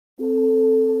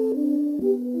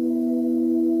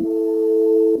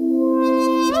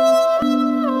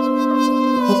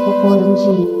OMG.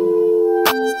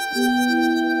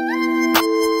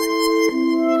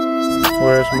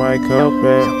 Where's my cup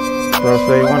at? Bro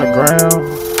say on the ground,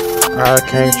 I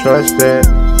can't trust that.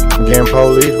 Getting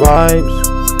police vibes,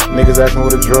 niggas asking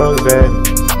where the drugs at.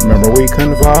 Remember we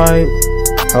couldn't vibe,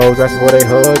 hoes asking where they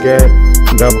hug at.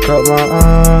 Double cut my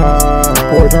eye,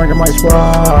 pour a drink in my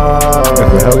Sprite. It's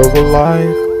a hell of a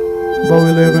life, but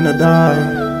we living to die,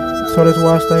 so that's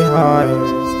why I stay high.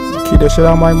 Keep that shit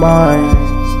out my mind.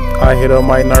 I hit up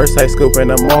my nurse, I scoop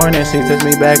in the morning. She texts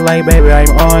me back like, baby, I'm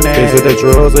on it. Is it the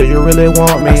drugs or you really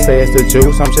want me? I say it's the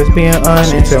juice, I'm just being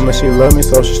honest. She tell me she love me,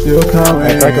 so she still coming.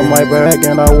 Act like in my bag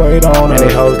and I wait on her. And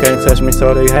these hoes can't touch me, so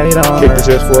they hate on her. Kicked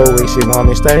it just for a week, she want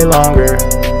me stay longer.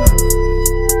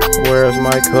 Where's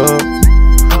my cup?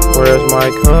 Where's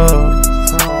my cup?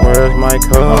 Where's my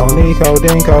cup? I don't need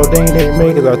codeine need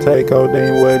me, cause I take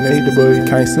codeine where it need to be.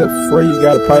 Can't sip for free, you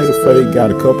gotta pay the fee.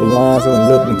 Got a couple lines in the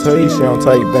lip and tea. She don't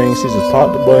take beans, she just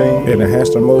pop the bean. Hit a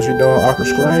hamster move, she doing awkward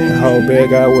scream. Whole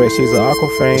bed got wet, she's an aqua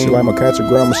fiend. She like my country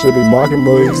grandma, she be mocking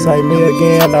me. Say me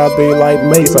again, I'll be like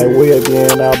me. Say we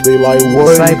again, I'll be like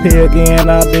what? Say P again,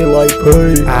 I'll be like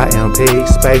P. I am P,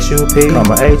 space you P. I'm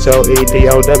a HOEDOWN.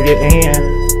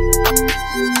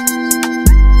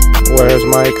 Where's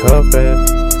my cup at?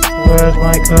 Where's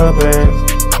my cup at?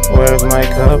 Where's my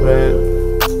cup at?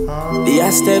 Yeah, I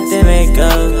stepped in and go.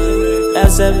 I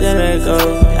stepped in and go.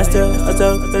 I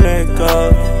stepped in and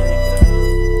go.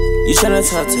 You tryna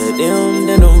talk to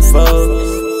them folks.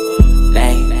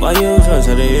 Like, why you talk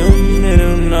to them, they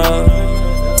don't know.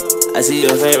 I see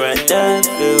your face right there,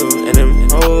 feel in them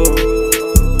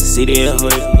hoes. See the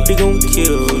hoes, we gon'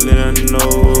 kill, and I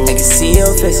know. I can see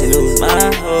your face and lose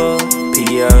my hoe.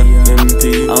 P-R-M-P.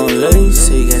 I don't love you,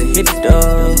 so you gotta hit the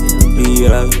dog.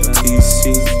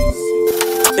 B-R-T-C.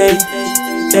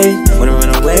 They wanna run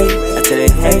away. I tell her,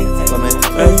 hey, woman,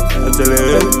 hey. I tell her,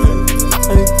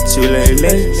 hey. She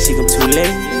late, she come too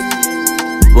late.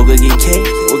 We'll go get cake,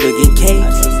 we'll go get cake.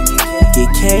 Get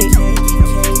cake,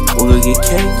 we'll go get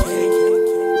cake.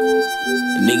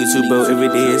 A nigga too broke, every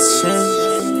day is shame.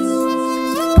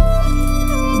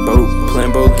 Broke,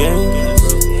 playing broke games.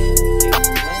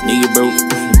 Nigga broke,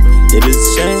 it is a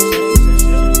shame.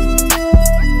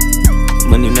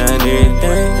 Money not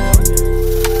everything,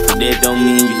 but that don't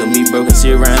mean you can be broke and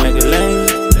sit around like a lame.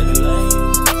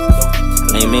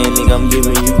 Lame man nigga, I'm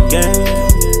giving you game.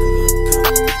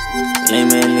 Lame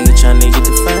man nigga tryna get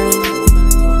the fame.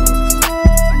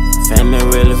 Fame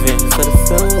irrelevant for the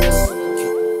folks.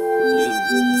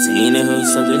 Seeing that hoe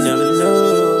something never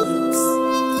knows.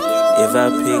 If I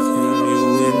pick him, you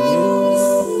win.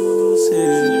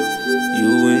 You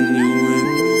win, you win,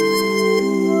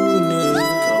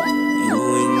 you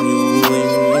win, you win,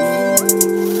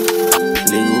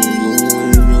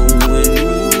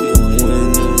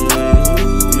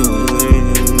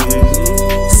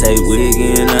 say we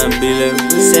again, I be like,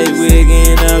 say we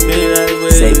again, I be like,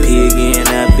 say P again, I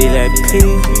be like P.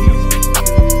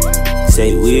 Say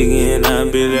we again, I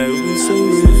be like, we say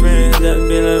we friends, I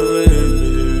be like,